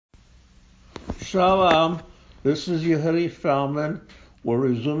Shalom, this is Yehudi Feldman. We're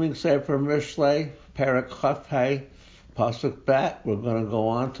resuming Sefer Mishle Perek Chaf Hey, Pasuk Bet. We're going to go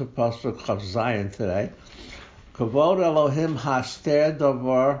on to Pasuk Chaf Zayin today. Kavod Elohim Haster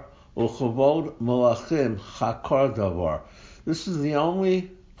Davar Uchavod Malachim Chakor Davar. This is the only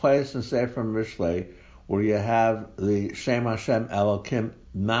place in Sefer Mishle where you have the Shem Hashem Elohim,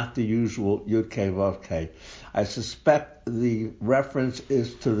 not the usual Yud Kei Vav Kei. I suspect the reference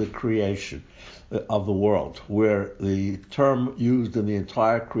is to the creation of the world, where the term used in the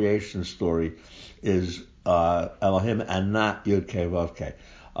entire creation story is Elohim and not Yud Kei Vav Kei.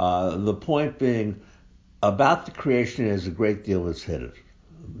 The point being, about the creation is a great deal that's hidden.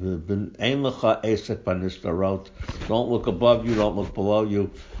 Don't look above you, don't look below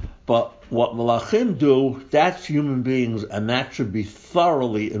you. But what Malachim do, that's human beings, and that should be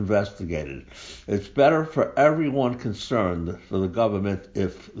thoroughly investigated. It's better for everyone concerned, for the government,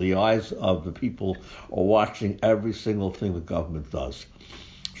 if the eyes of the people are watching every single thing the government does.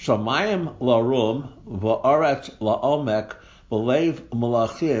 Shamayim larum, va'aretz la'omek, v'leiv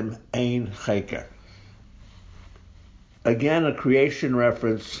Malachim ein cheker. Again, a creation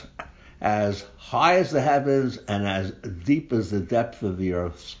reference, as high as the heavens and as deep as the depth of the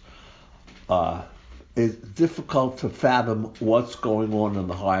earth. It's difficult to fathom what's going on in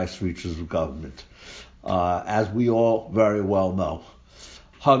the highest reaches of government, as we all very well know.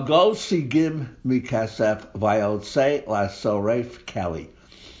 Hago sigim mikasef vayotse lasoref keli.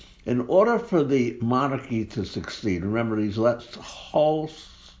 In order for the monarchy to succeed, remember these whole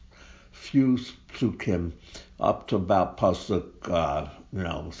few psukim up to about pasuk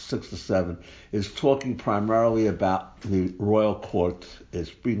 6 to 7 is talking primarily about the royal court. It's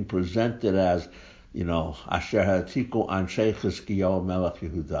being presented as, Asher Hatiku Anshe Chizkiyahu Melech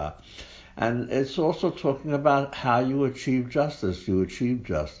Yehuda. And it's also talking about how you achieve justice. You achieve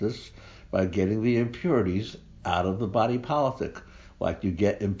justice by getting the impurities out of the body politic, like you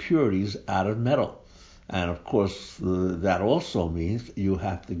get impurities out of metal. And of course, that also means you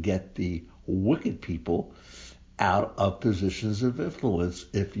have to get the wicked people out of positions of influence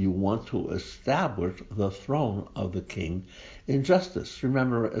if you want to establish the throne of the king in justice.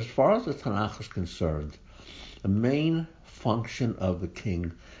 Remember, as far as the Tanakh is concerned, the main function of the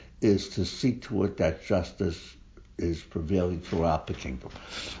king is to see to it that justice is prevailing throughout the kingdom.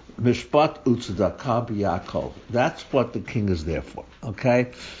 Mishpat u'tzedakah b'Yaakov. That's what the king is there for. Okay?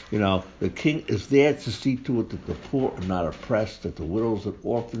 The king is there to see to it that the poor are not oppressed, that the widows and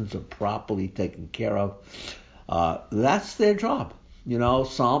orphans are properly taken care of. That's their job.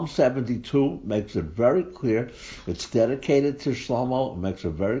 Psalm 72 makes it very clear. It's dedicated to Shlomo. It makes it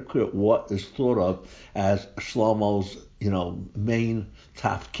very clear what is thought of as Shlomo's, main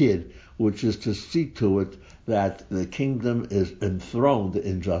tafkid, which is to see to it that the kingdom is enthroned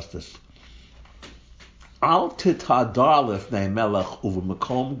in justice. Al titadar lifnei melech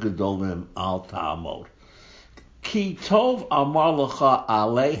uv'makom gedolim al ta'amod. Ki tov amar lecha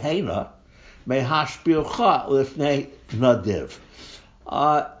alei hena mehashpilcha lifnei nadiv.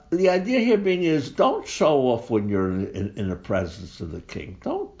 The idea here being is, don't show off when you're in the presence of the king.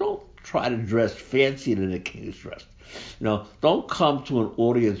 Don't try to dress fancy than the king is dressed. Don't come to an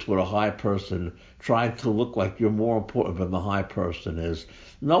audience with a high person trying to look like you're more important than the high person is.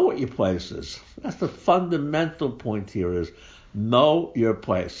 Know what your place is. That's the fundamental point here, is know your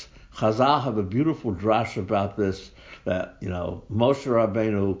place. Chazal have a beautiful drash about this, that, Moshe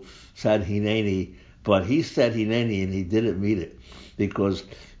Rabbeinu said Hineni, but he said Hineni and he didn't mean it. Because,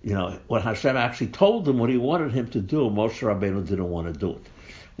 when Hashem actually told him what he wanted him to do, Moshe Rabbeinu didn't want to do it.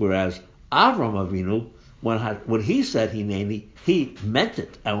 Whereas Avram Avinu, when he said Hineni, he meant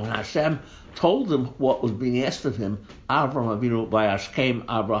it. And when Hashem told him what was being asked of him, Avram Avinu Vayashkem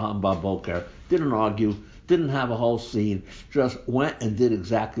Abraham Baboker, didn't argue, didn't have a whole scene, just went and did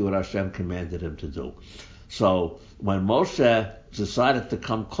exactly what Hashem commanded him to do. So when Moshe decided to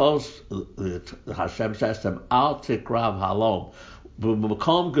come close, Hashem says to him, Al tikrav halom,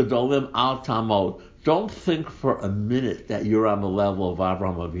 b'makom gedolim al tamod. Don't think for a minute that you're on the level of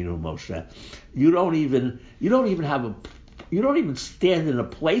Abraham Avinu Moshe. You don't even stand in a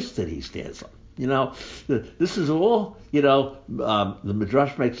place that he stands on. This is all, the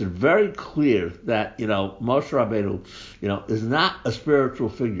Midrash makes it very clear that, Moshe Rabbeinu, is not a spiritual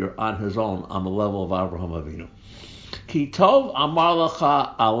figure on his own on the level of Abraham Avinu. Ki tov amar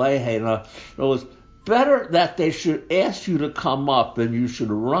lecha alei hena. It was better that they should ask you to come up than you should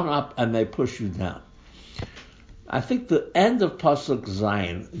run up and they push you down. I think the end of Pasuk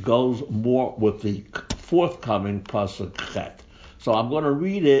Zayin goes more with the forthcoming Pasuk Chet. So I'm going to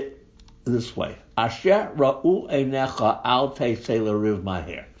read it this way. Asher ra'u einecha al teisei l'riv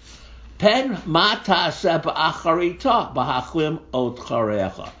maher. Pen mata seba acharita bahachlim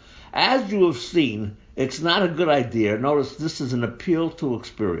otcharecha. As you have seen, it's not a good idea. Notice this is an appeal to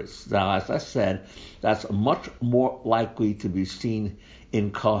experience. Now, as I said, that's much more likely to be seen in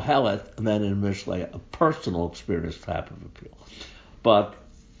Kohelet than in Mishle, a personal experience type of appeal. But,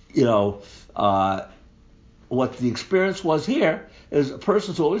 what the experience was here is a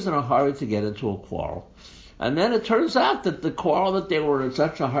person's always in a hurry to get into a quarrel. And then it turns out that the quarrel that they were in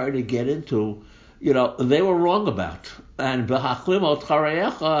such a hurry to get into, they were wrong about. And by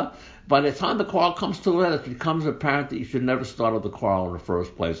the time the quarrel comes to an end, it becomes apparent that you should never start the quarrel in the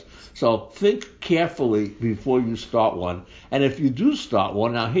first place. So think carefully before you start one. And if you do start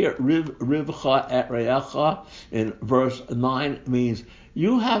one, now here, Rivcha et Re'echa in verse 9 means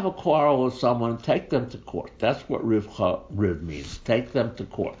you have a quarrel with someone, take them to court. That's what Riv means. Take them to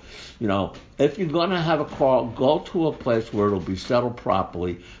court. If you're going to have a quarrel, go to a place where it'll be settled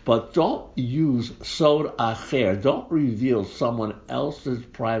properly, but don't use sod acher. Don't reveal someone else's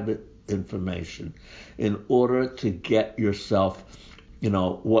private information in order to get yourself,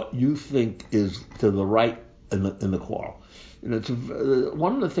 what you think is to the right in the quarrel. It's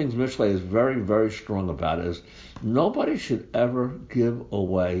one of the things Mishle is very, very strong about is nobody should ever give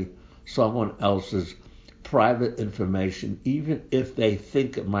away someone else's private information, even if they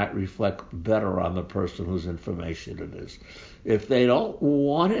think it might reflect better on the person whose information it is. If they don't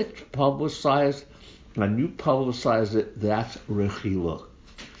want it publicized and you publicize it, that's rechila.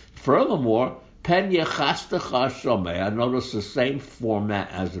 Furthermore, pen yechastecha shomei. I notice the same format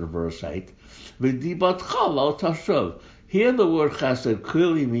as in verse 8. V'dibatcha lo tashuv. Here the word chesed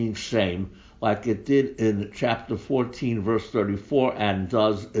clearly means shame, like it did in chapter 14, verse 34, and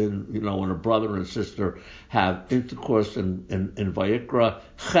does in, when a brother and sister have intercourse in Vayikra.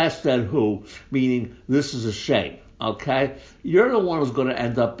 Chesed hu, meaning this is a shame. Okay? You're the one who's going to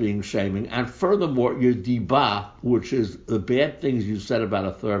end up being shaming. And furthermore, your dibah, which is the bad things you said about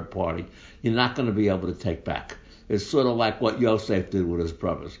a third party, you're not going to be able to take back. It's sort of like what Yosef did with his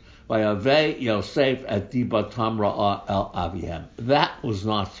brothers. Vayaveh Yosef at dibatam ra'ah el avihem. That was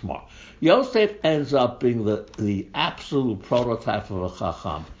not smart. Yosef ends up being the absolute prototype of a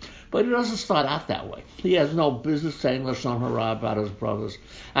chacham. But he doesn't start out that way. He has no business saying Lashon Hara about his brothers.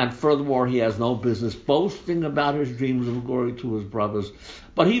 And furthermore, he has no business boasting about his dreams of glory to his brothers.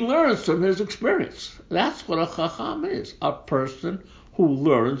 But he learns from his experience. That's what a chacham is, a person who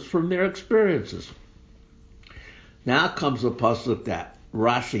learns from their experiences. Now comes the pasuk that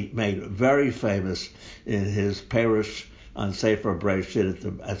Rashi made very famous in his Perush on Sefer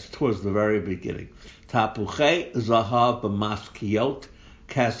Bereshit towards the very beginning. Tapuchei zahav b'maskiot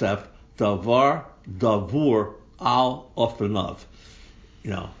kesef davar davur al ofenov.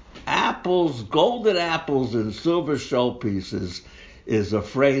 Apples, golden apples in silver showpieces is a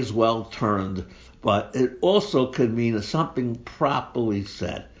phrase well turned, but it also could mean something properly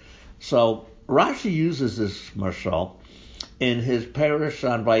said. So Rashi uses this mashal in his Perush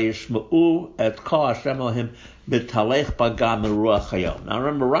on Vayishma'u et Kol Hashem Elohim b'talech bagam meruach hayom. Now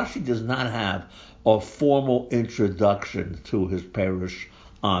remember, Rashi does not have a formal introduction to his Perush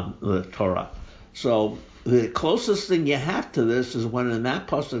on the Torah. So the closest thing you have to this is when in that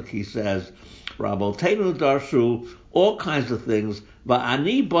pasuk he says, Rabotenu darshu, all kinds of things,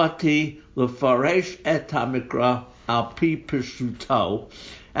 va'ani bati lefaresh et hamikra al pi pishuto.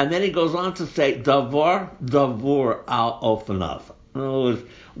 And then he goes on to say, davar davur al ofanav. In other words,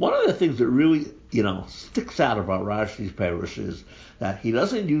 one of the things that really, sticks out about Rashi's Perush is that he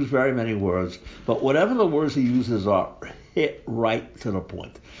doesn't use very many words, but whatever the words he uses are hit right to the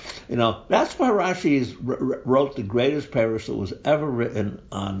point. That's why Rashi wrote the greatest Perush that was ever written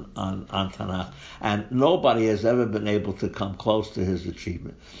on Tanakh, and nobody has ever been able to come close to his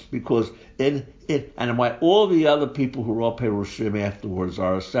achievement. Because and why all the other people who wrote Perushim afterwards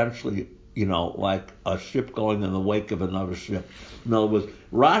are essentially, like a ship going in the wake of another ship. In other words,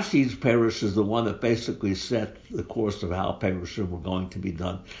 Rashi's Perush is the one that basically set the course of how Perushim were going to be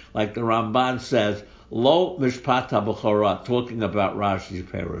done. Like the Ramban says, Lo mishpat ha-bechora, talking about Rashi's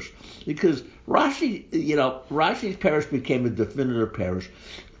Perush. Because Rashi's Perush became a definitive Perush.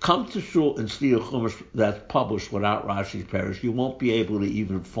 Come to shul and see a chumash that's published without Rashi's Perush. You won't be able to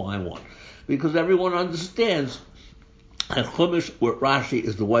even find one. Because everyone understands that chumash with Rashi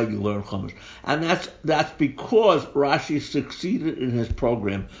is the way you learn chumash. And that's because Rashi succeeded in his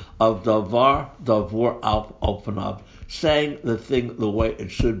program of davar davur al ofanav, saying the thing the way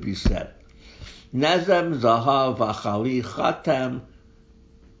it should be said. Nezem zahav v'chali chatem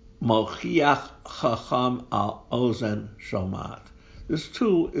mochiach chacham al ozen shomat. This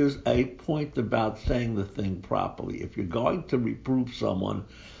too is a point about saying the thing properly. If you're going to reprove someone,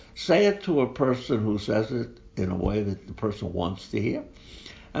 Say it to a person who says it in a way that the person wants to hear.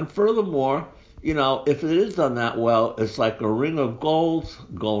 And furthermore, if it is done that well, it's like a ring of gold,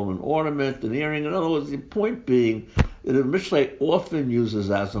 golden ornament, an earring. In other words, the point being that the Mishle often uses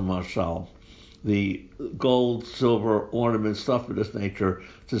as a mashal the gold, silver, ornament, stuff of this nature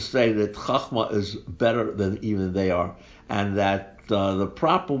to say that Chachma is better than even they are, and that the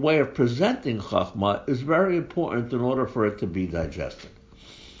proper way of presenting Chachma is very important in order for it to be digested.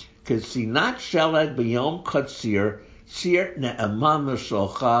 Kesinat sheleg b'yom katsir, tzir ne'eman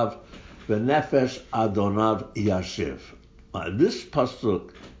m'shochav, v'nefesh adonav yashiv. This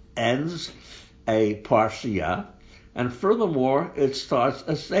pasuk ends a parshiya, and furthermore, it starts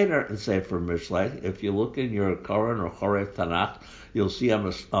a seder in Sefer Mishle. If you look in your Koran or Choref Tanakh, you'll see on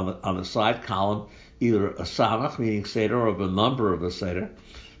the side column either a samach, meaning seder, or a number of a seder.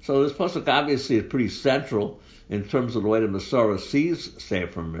 So this pasuk obviously is pretty central in terms of the way the Masorah sees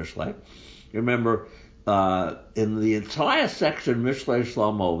Sefer Mishle. You remember, in the entire section Mishle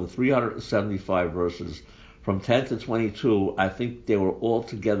Shlomo, the 375 verses, from 10 to 22, I think they were all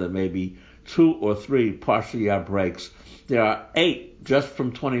together maybe 2 or 3 parshiya breaks. There are 8 just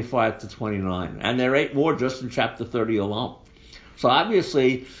from 25 to 29, and there are 8 more just in chapter 30 alone. So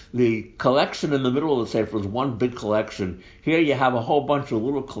obviously, the collection in the middle of the Sefer is one big collection. Here you have a whole bunch of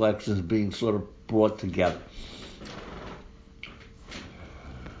little collections being sort of brought together.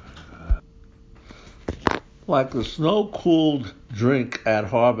 Like the snow-cooled drink at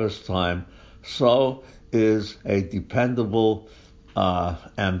harvest time, so is a dependable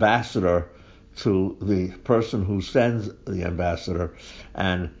ambassador to the person who sends the ambassador,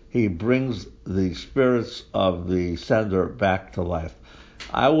 and he brings the spirits of the sender back to life.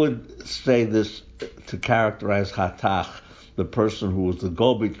 I would say this to characterize Hatach, the person who was the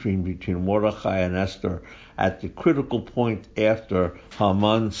go-between between Mordechai and Esther, at the critical point after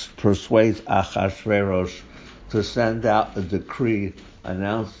Haman persuades Achashverosh to send out a decree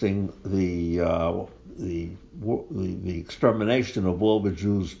announcing the extermination of all the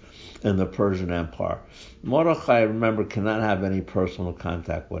Jews in the Persian Empire. Mordechai, remember, cannot have any personal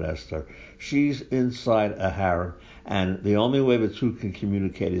contact with Esther. She's inside a harem, and the only way the two can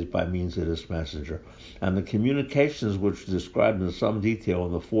communicate is by means of this messenger. And the communications, which are described in some detail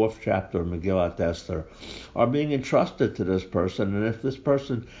in the 4th chapter of Megillat Esther, are being entrusted to this person, and if this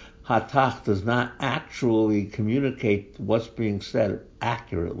person, Hatach, does not actually communicate what's being said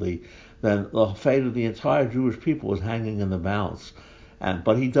accurately, then the fate of the entire Jewish people is hanging in the balance.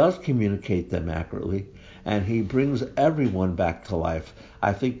 But he does communicate them accurately, and he brings everyone back to life.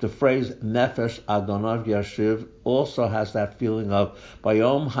 I think the phrase Nefesh Adonav Yashiv also has that feeling of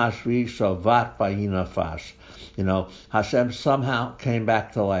Bayom Hashvi Shavat Vayinafash. Hashem somehow came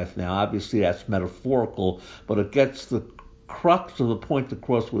back to life. Now, obviously that's metaphorical, but it gets the crux of the point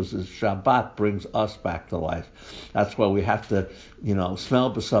across was that Shabbat brings us back to life. That's why we have to,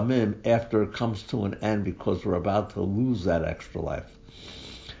 smell b'samim after it comes to an end, because we're about to lose that extra life.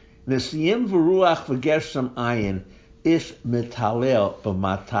 Nesiyim v'ruach v'gersham ayin ish mitalel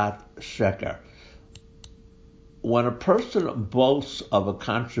b'matat sheker. When a person boasts of a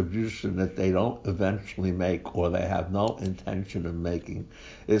contribution that they don't eventually make, or they have no intention of making,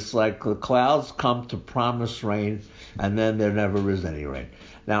 it's like the clouds come to promise rain, and then there never is any rain.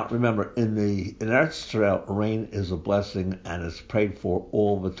 Now, remember, in Eretz Yisrael, rain is a blessing, and it's prayed for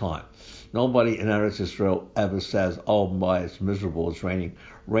all the time. Nobody in Eretz Yisrael ever says, "Oh my, it's miserable, it's raining."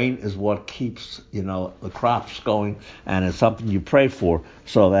 Rain is what keeps, the crops going, and it's something you pray for,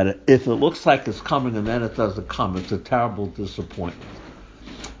 so that if it looks like it's coming and then it doesn't come, it's a terrible disappointment.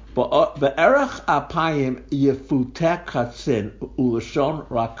 But be'erach apayim yefuteh katzin ulashon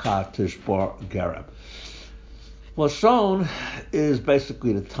rakah tishbar gerem. Lashon is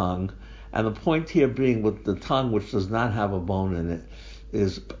basically the tongue, and the point here being with the tongue, which does not have a bone in it,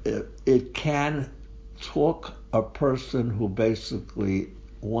 is it can talk a person who basically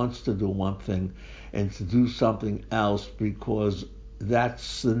wants to do one thing and to do something else, because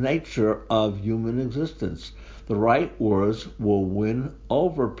that's the nature of human existence. The right words will win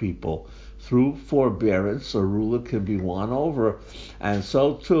over people. Through forbearance, a ruler can be won over, and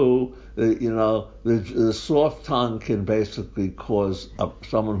so too, the soft tongue can basically cause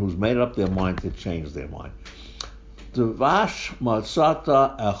someone who's made up their mind to change their mind. Devash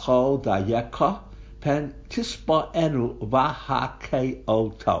matzata echo dayeka pen tispa enu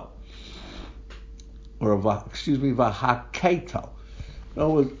vahakeoto, or vahaketo. In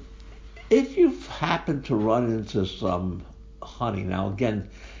other words, if you happen to run into some honey. Now again,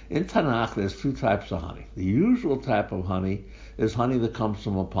 in Tanakh there's two types of honey. The usual type of honey is honey that comes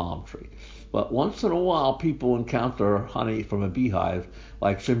from a palm tree. But once in a while people encounter honey from a beehive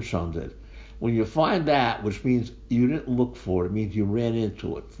like Shimshon did. When you find that, which means you didn't look for it, it means you ran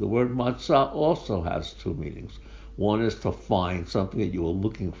into it. The word matzah also has two meanings. One is to find something that you were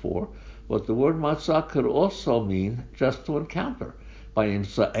looking for, but the word matzah could also mean just to encounter. By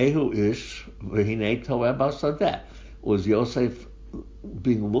Ehu ish v'hinei toeh b'sadeh. Was Yosef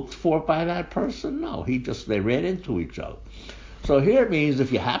being looked for by that person? No, they ran into each other. So here it means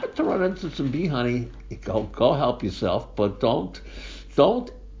if you happen to run into some bee honey, go help yourself, but don't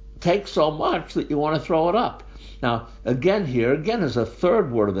take so much that you want to throw it up. Now, again is a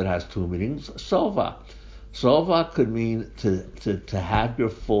third word that has two meanings, sova. Sova could mean to have your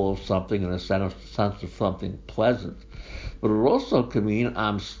full of something in a sense of something pleasant. But it also could mean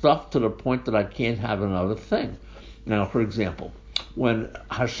I'm stuffed to the point that I can't have another thing. Now, for example, when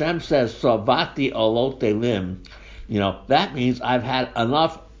Hashem says, Savati olot elim, that means I've had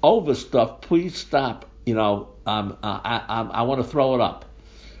enough overstuff, please stop, I want to throw it up.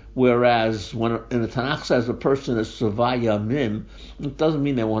 Whereas when in the Tanakh says a person is Savai Yamim, it doesn't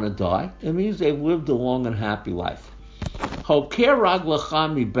mean they want to die. It means they've lived a long and happy life. Hoker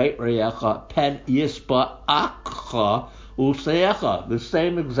raglecha mi beit reyecha pen yisba akcha useyecha. The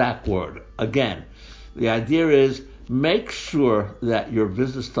same exact word. Again, the idea is make sure that your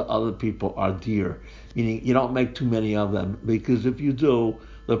visits to other people are dear. Meaning you don't make too many of them, because if you do,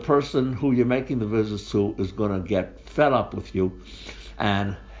 the person who you're making the visits to is going to get fed up with you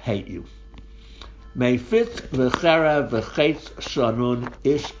and hate you. Meifit v'cherev v'chetz shanun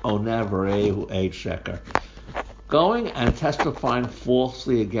ish onev rehu eid sheker. Going and testifying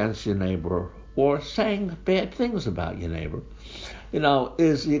falsely against your neighbor or saying bad things about your neighbor,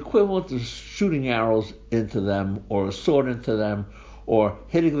 is the equivalent of shooting arrows into them or a sword into them or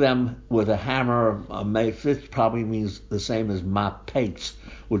hitting them with a hammer. Meifit probably means the same as mapetz,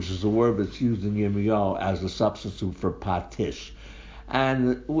 which is a word that's used in Yirmiyahu as a substitute for patish.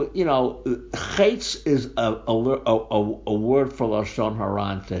 And, chetz is a word for Lashon Hara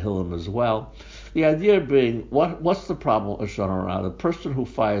and Tehillim as well. The idea being, what's the problem with Lashon Hara? The person who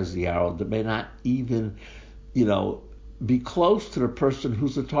fires the arrow that may not even, be close to the person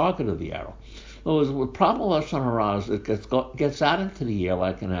who's the target of the arrow. In other words, the problem with Lashon Hara is it gets out into the air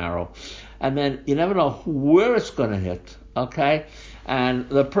like an arrow, and then you never know where it's going to hit, okay? And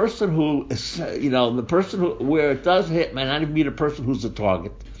the person who, where it does hit may not even be the person who's the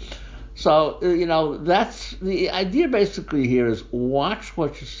target. So, that's the idea basically here is watch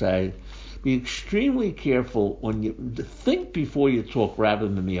what you say. Be extremely careful when you think before you talk rather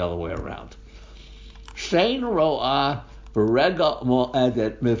than the other way around. Shein ro'ah v'rega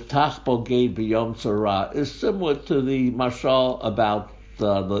mo'edet miftach boged b'yom tzara is similar to the mashal about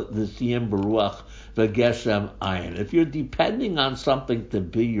the siyim beruach the geshem ayin. If you're depending on something to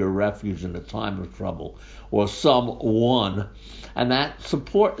be your refuge in a time of trouble, or someone, and that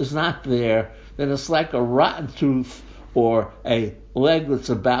support is not there, then it's like a rotten tooth or a leg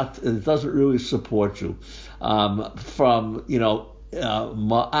it doesn't really support you. From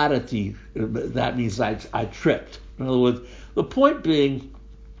ma'adati, that means I tripped. In other words, the point being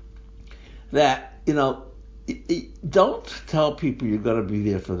that don't tell people you're going to be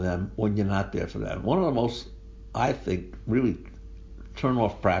there for them when you're not there for them. One of the most, I think, really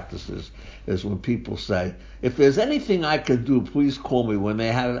turn-off practices is when people say, if there's anything I can do, please call me, when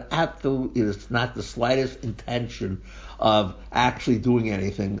they have it's not the slightest intention of actually doing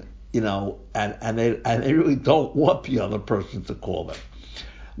anything, and they really don't want the other person to call them.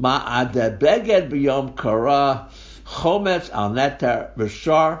 Ma'adeh beged b'yom kara chometz al neter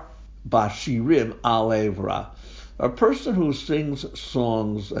v'shar bashirim alevra. A person who sings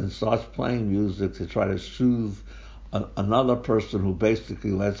songs and starts playing music to try to soothe another person who basically,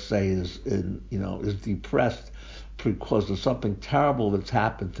 let's say, is depressed because of something terrible that's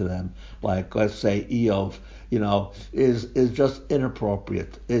happened to them, like let's say Eov, is just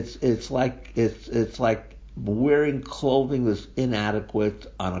inappropriate. It's like wearing clothing that's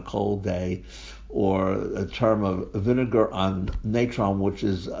inadequate on a cold day, or a term of vinegar on natron, which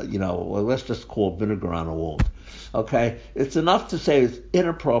is, let's just call vinegar on a wound. Okay? It's enough to say it's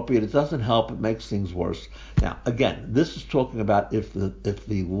inappropriate, it doesn't help, it makes things worse. Now, again, this is talking about if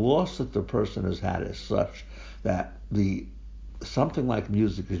the loss that the person has had is such that something like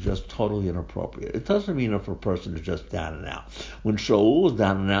music is just totally inappropriate. It doesn't mean if a person is just down and out. When Shaul was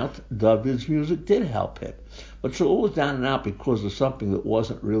down and out, David's music did help him. But Shaul was down and out because of something that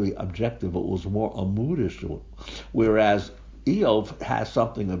wasn't really objective. It was more a mood issue. Whereas Eov has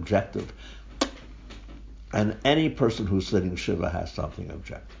something objective. And any person who's sitting Shiva has something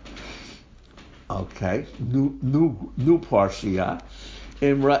objective. Okay, new parshiya.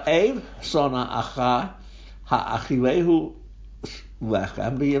 Im ra'ev sona acha ha'achilehu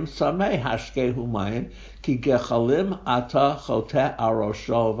lechem b'yim samei hashkehu mayim ki gechalim ata chote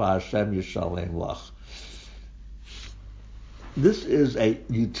arosho v'Hashem yishalem lach. This is a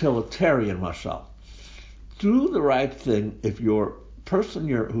utilitarian mashal. Do the right thing. If your person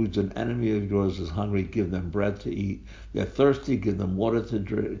who's an enemy of yours is hungry, give them bread to eat. They're thirsty, give them water to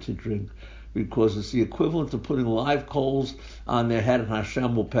drink, because it's the equivalent of putting live coals on their head, and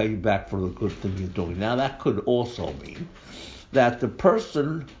Hashem will pay you back for the good thing you're doing. Now, that could also mean that the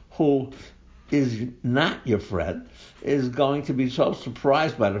person who is not your friend is going to be so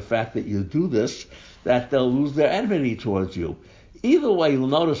surprised by the fact that you do this that they'll lose their enmity towards you. Either way, you'll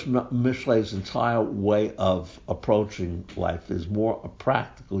notice Mishle's entire way of approaching life is more a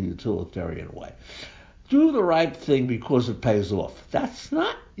practical, utilitarian way. Do the right thing because it pays off. That's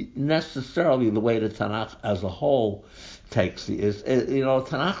not necessarily the way the Tanakh as a whole takes it.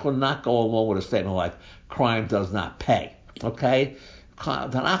 Tanakh will not go along with a statement like crime does not pay. Okay,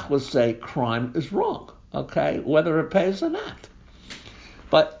 Tanakh would say crime is wrong. Okay, whether it pays or not.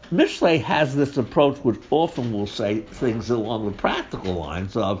 But Mishle has this approach which often will say things along the practical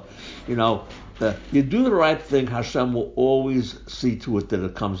lines of, you do the right thing, Hashem will always see to it that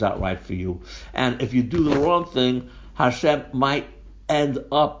it comes out right for you. And if you do the wrong thing, Hashem might end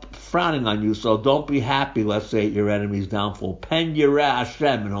up frowning on you. So don't be happy, let's say, at your enemy's downfall. Pen yireh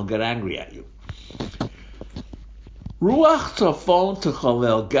Hashem, and he'll get angry at you. Ruach tzafon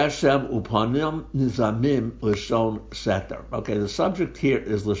techalel geshem upanim nizamim l'shon seter. Okay, the subject here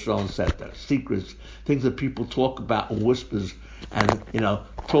is l'shon seter, secrets, things that people talk about in whispers, and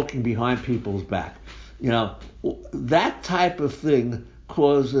talking behind people's back. That type of thing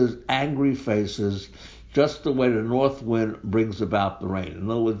causes angry faces, just the way the north wind brings about the rain. In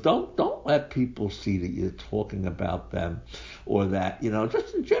other words, don't let people see that you're talking about them, or that,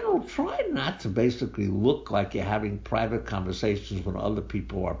 just in general, try not to basically look like you're having private conversations when other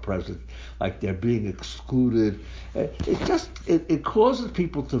people are present, like they're being excluded. It causes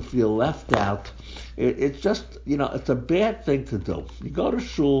people to feel left out. It's a bad thing to do. You go to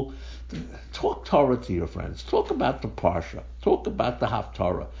shul, talk Torah to your friends, talk about the Parsha, talk about the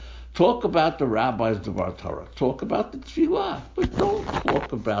Haftarah, talk about the rabbi's Devar Torah. Talk about the Tefillah. But don't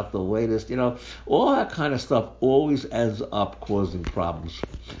talk about the latest. All that kind of stuff always ends up causing problems.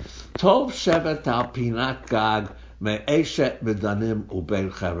 Tov shevet al pinat gag me'eshet medanim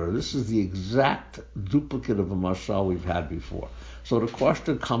ubein chaver. This is the exact duplicate of a mashal we've had before. So the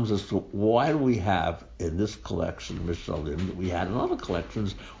question comes as to why do we have in this collection, Mishalim, that we had in other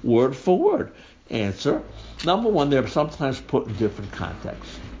collections, word for word? Answer. Number one, they're sometimes put in different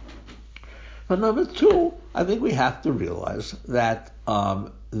contexts. But number two, I think we have to realize that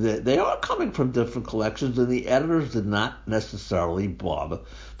they are coming from different collections, and the editors did not necessarily bother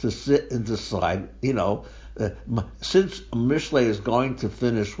to sit and decide, since Mishle is going to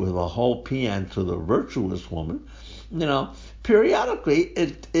finish with a whole paean to the virtuous woman, periodically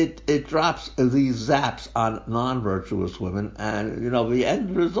it drops these zaps on non-virtuous women, and, the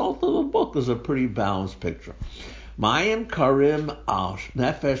end result of the book is a pretty balanced picture. Mayim karim al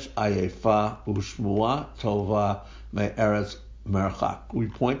nefesh ayefa ushmua tova me'eretz merchak. We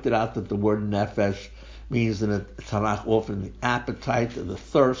pointed out that the word nefesh means in the Tanakh often the appetite, the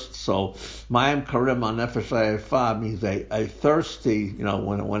thirst. So mayim karim al nefesh ayefa means a thirsty.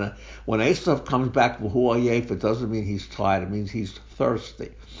 When Esav comes back with hu ayef, it doesn't mean he's tired. It means he's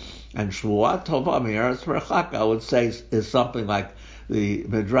thirsty. And shmua tova me'eretz merchak, I would say, is something like the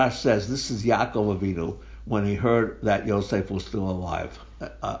Midrash says. This is Yaakov Avinu, when he heard that Yosef was still alive.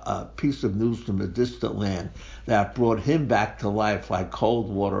 A piece of news from a distant land that brought him back to life like cold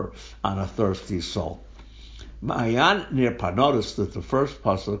water on a thirsty soul. Ma'ayan near Notice that the first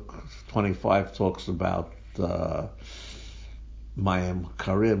pasuk, 25, talks about Mayim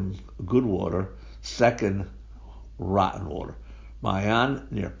Karim, good water. Second, rotten water.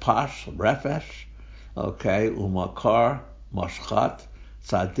 Ma'ayan near Pash, Refesh. Umakar, Mashchat.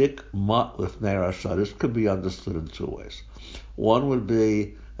 Tzaddik mat lifnei rasha. This could be understood in two ways. One would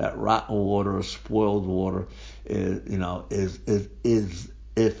be that rotten water or spoiled water is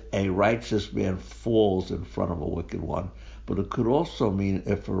if a righteous man falls in front of a wicked one. But it could also mean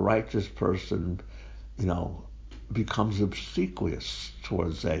if a righteous person, becomes obsequious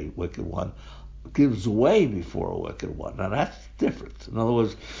towards a wicked one, gives way before a wicked one. Now that's different. In other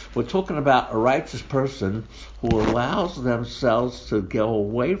words, we're talking about a righteous person who allows themselves to go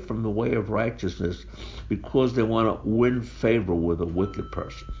away from the way of righteousness because they want to win favor with a wicked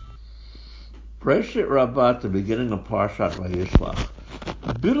person. Breshit Rabbah at the beginning of Parshat Vayishlach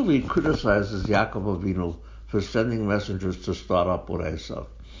bitterly criticizes Yaakov Avinu for sending messengers to start up with Esav.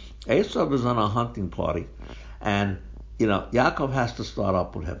 Esav is on a hunting party, and Yaakov has to start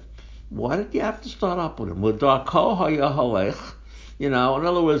up with him. Why did you have to start up with him? With Darko HaYahalech, in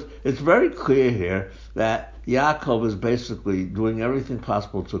other words, it's very clear here that Yaakov is basically doing everything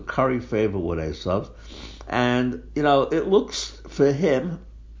possible to curry favor with Esav, and it looks for him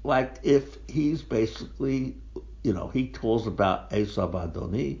like if he's basically, he calls about Esav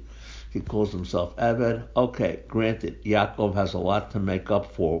Adoni, he calls himself Eved. Okay, granted, Yaakov has a lot to make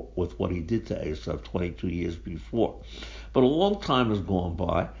up for with what he did to Esav 22 years before. But a long time has gone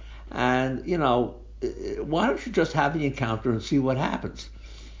by, and, why don't you just have the encounter and see what happens?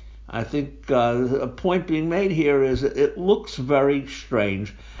 I think a point being made here is it looks very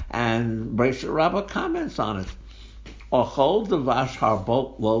strange, and Breshit Rabbah comments on it. This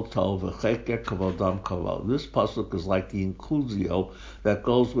pasuk is like the inclusio that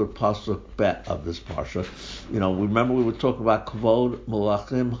goes with pasuk bet of this parsha. Remember we were talking about kavod,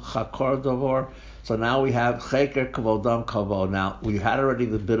 malachim, chakar davor. So now we have cheker kavodam kavod. Now we had already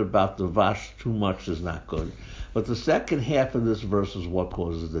the bit about the vash. Too much is not good. But the second half of this verse is what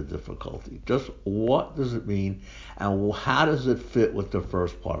causes the difficulty. Just what does it mean, and how does it fit with the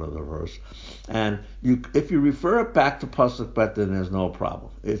first part of the verse? And if you refer it back to pasuk bet, then there's no problem.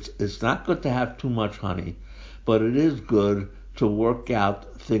 It's not good to have too much honey, but it is good to work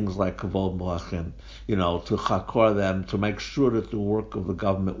out things like kavod malachim, to chakor them, to make sure that the work of the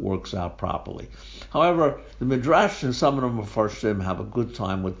government works out properly. However, the Midrash and some of them Mefarshim have a good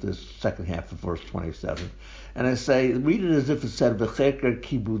time with this second half of verse 27. And I say, read it as if it said, V'cheker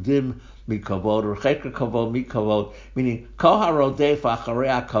kibudim mikavod, or cheker kavod mikavod, meaning, kol harodef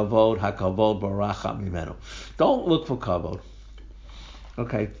acharei hakavod, hakavod baracha mimenu. Don't look for kavod.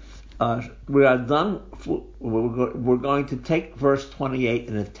 Okay. We are done. We're going to take verse 28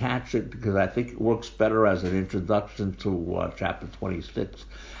 and attach it because I think it works better as an introduction to chapter 26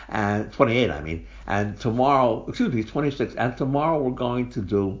 and 28. And tomorrow, 26. And tomorrow we're going to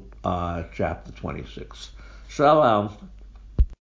do chapter 26. Shalom.